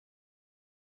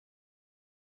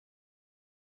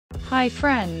Hi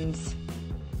friends!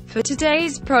 For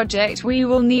today's project we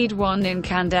will need one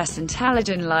incandescent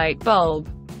halogen light bulb.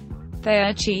 They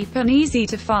are cheap and easy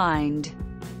to find.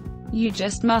 You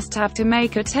just must have to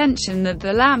make attention that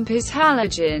the lamp is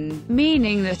halogen,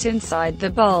 meaning that inside the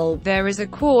bulb there is a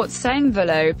quartz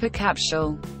envelope or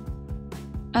capsule.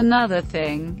 Another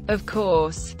thing, of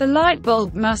course, the light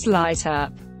bulb must light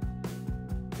up.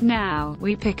 Now,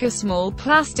 we pick a small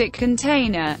plastic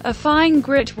container, a fine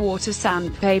grit water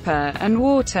sandpaper, and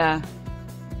water.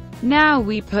 Now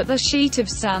we put the sheet of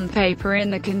sandpaper in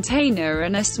the container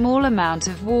and a small amount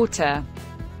of water.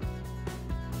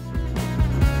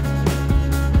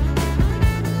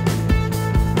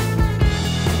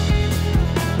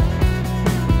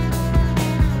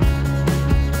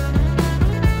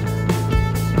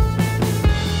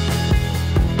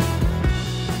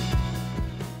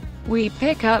 We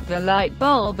pick up the light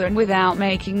bulb and without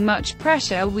making much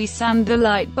pressure we sand the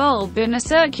light bulb in a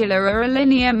circular or a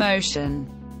linear motion.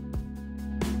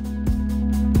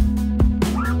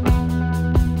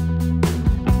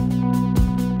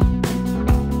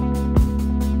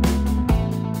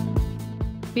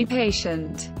 Be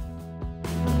patient.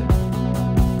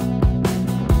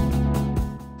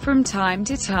 From time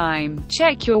to time,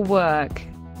 check your work.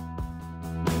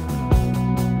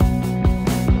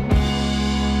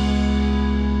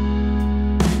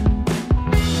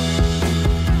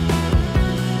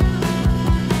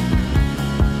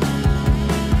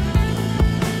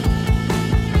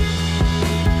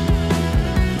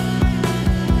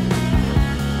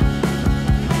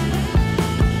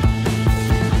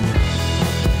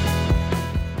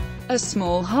 A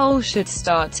small hole should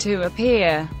start to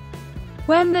appear.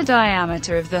 When the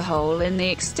diameter of the hole in the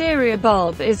exterior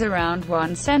bulb is around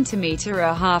 1 centimeter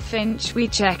or ½ inch, we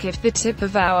check if the tip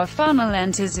of our funnel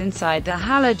enters inside the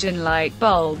halogen light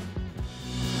bulb.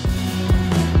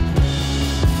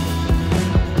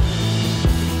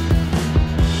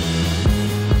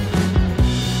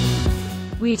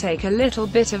 We take a little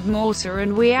bit of mortar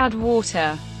and we add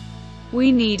water.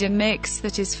 We need a mix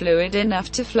that is fluid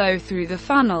enough to flow through the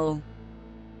funnel.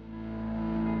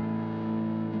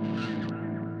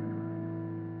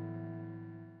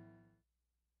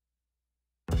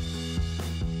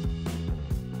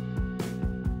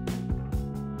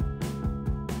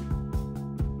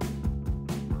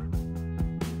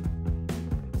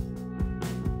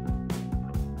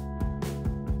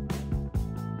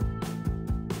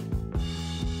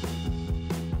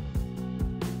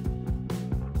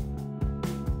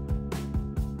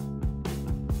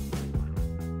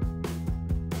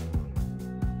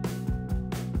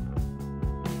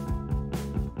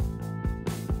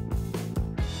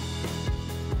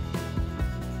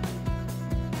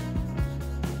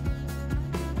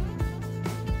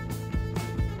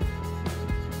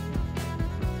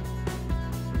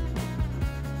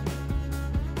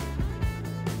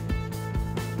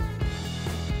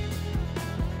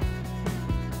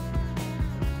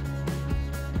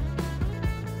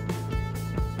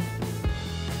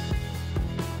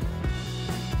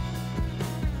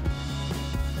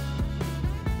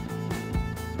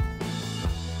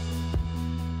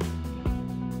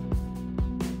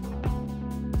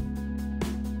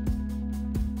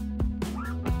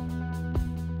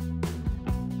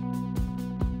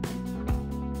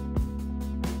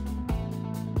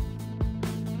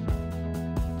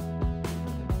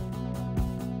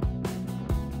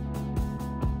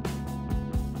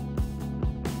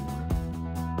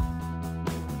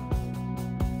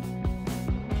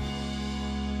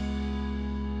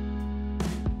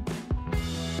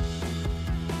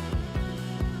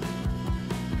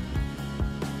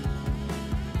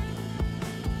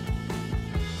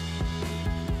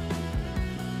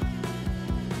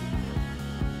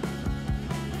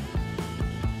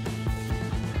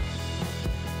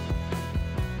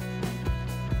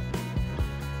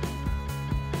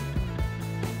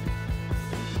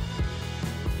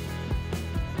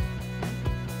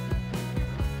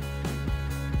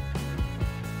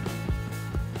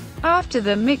 After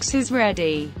the mix is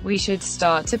ready, we should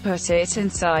start to put it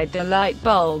inside the light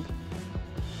bulb.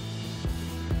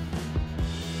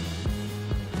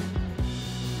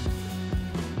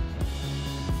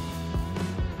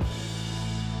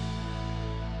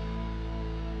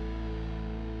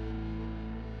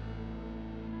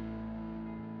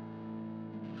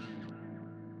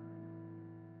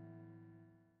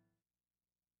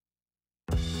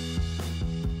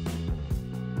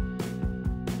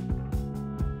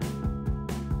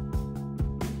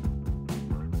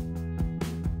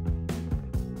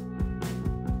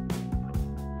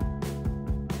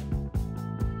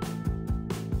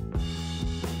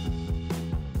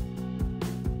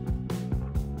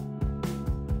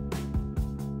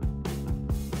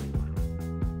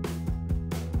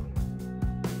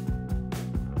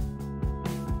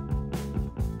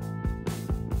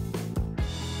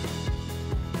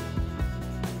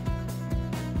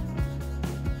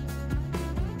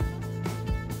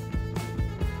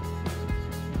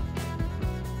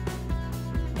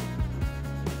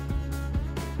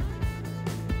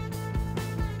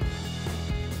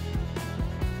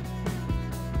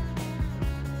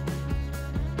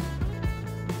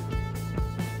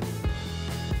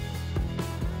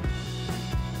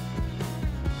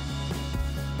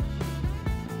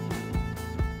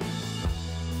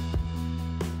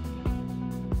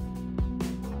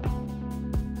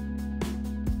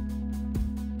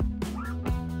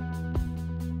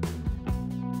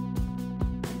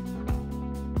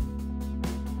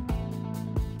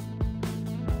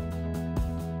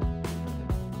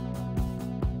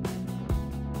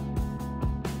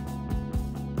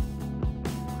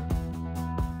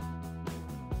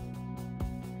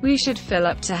 We should fill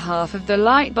up to half of the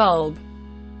light bulb.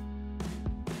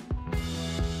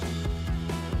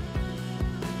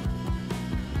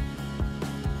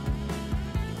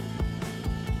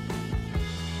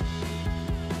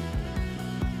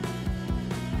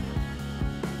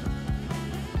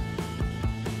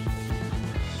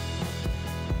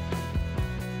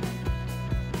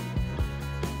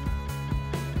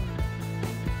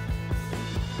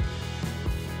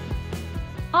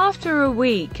 After a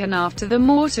week and after the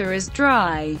mortar is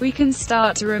dry, we can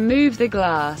start to remove the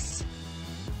glass.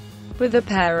 With a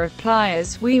pair of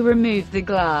pliers, we remove the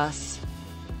glass.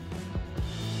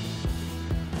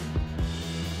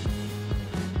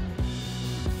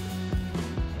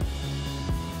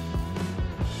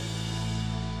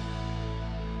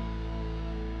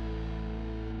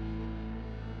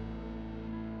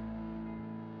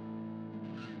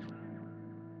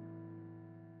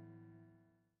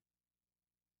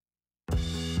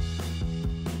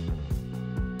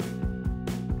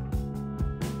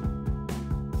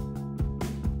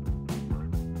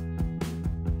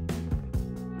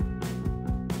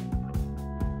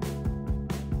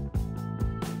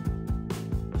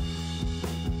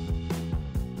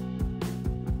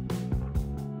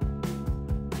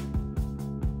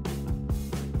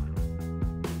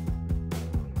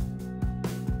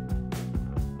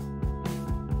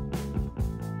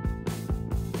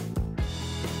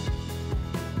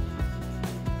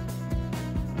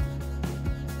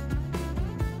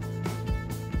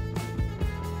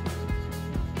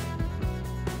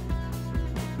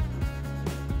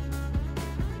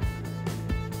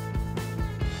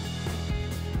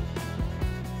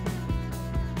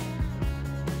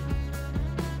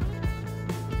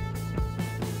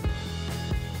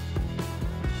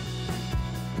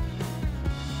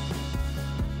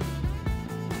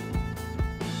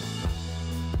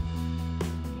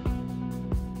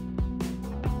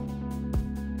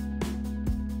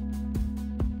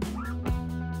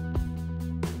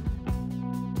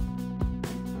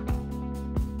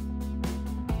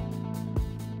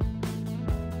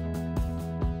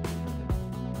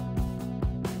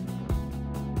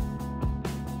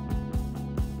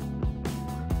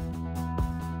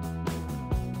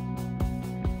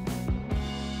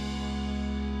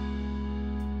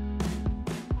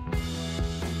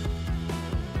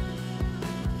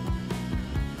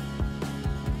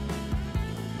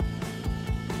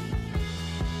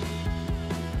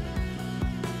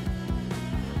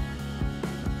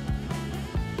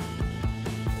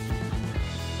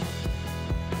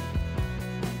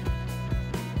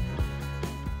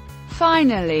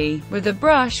 Finally, with a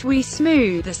brush we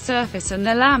smooth the surface and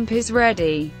the lamp is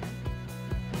ready.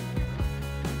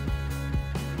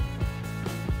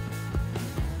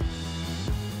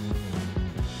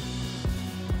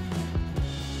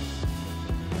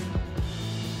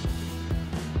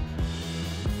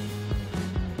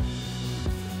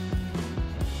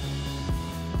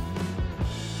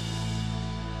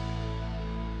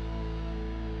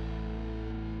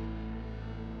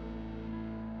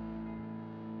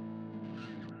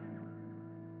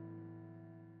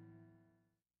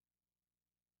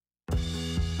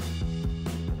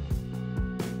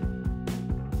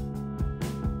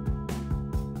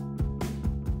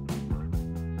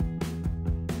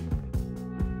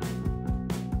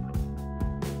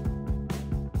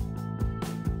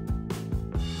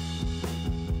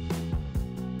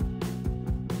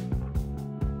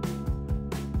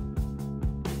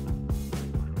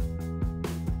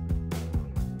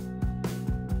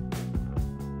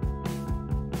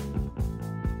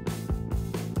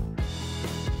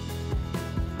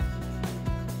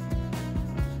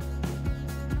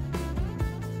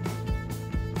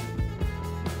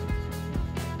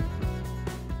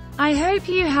 I hope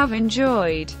you have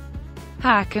enjoyed.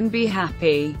 Hack and be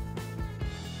happy.